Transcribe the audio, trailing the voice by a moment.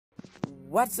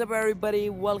What's up everybody,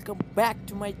 welcome back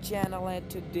to my channel, and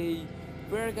today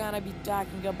we're gonna be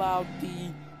talking about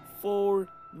the 4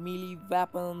 melee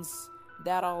weapons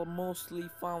that are mostly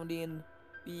found in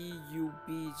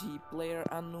PUBG, Player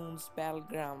Unknown's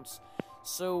Battlegrounds.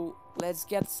 So let's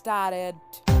get started.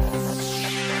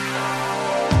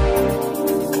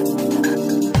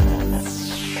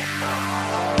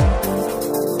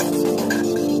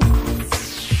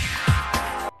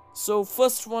 So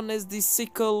first one is the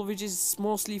sickle, which is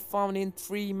mostly found in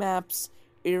 3 maps: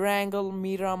 Erangel,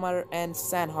 Miramar and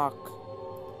Sandhawk.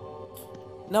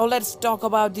 Now let's talk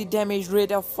about the damage,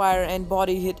 rate of fire and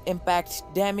body hit impact.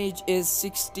 Damage is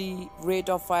 60, rate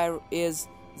of fire is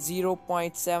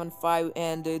 0.75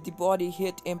 and the body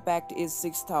hit impact is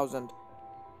 6000.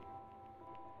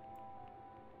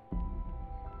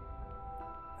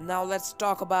 Now let's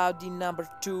talk about the number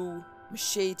 2,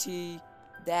 Machete,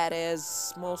 that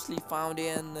is mostly found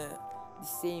in the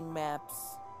same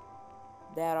maps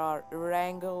that are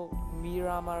Erangel,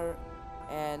 Miramar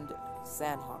and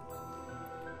Sandhawk.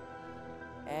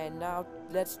 And now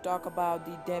let's talk about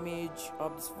the damage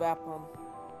of this weapon.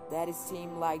 That is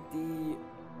same like the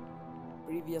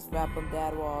previous weapon,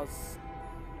 that was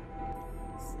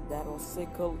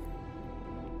sickle.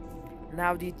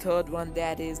 Now the third one,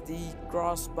 that is the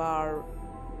crossbar.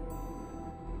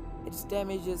 Its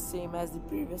damage is same as the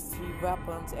previous 3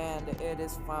 weapons and it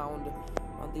is found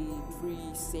on the 3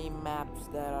 same maps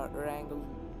that are Erangel,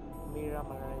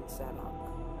 Miramar and Sandhawk.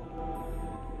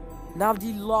 Now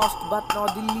the last but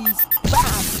not the least,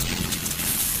 BAM!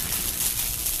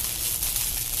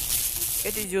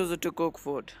 It is used to cook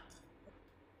food.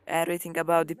 Everything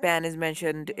about the pan is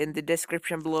mentioned in the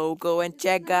description below. Go and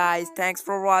check, guys. Thanks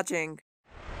for watching.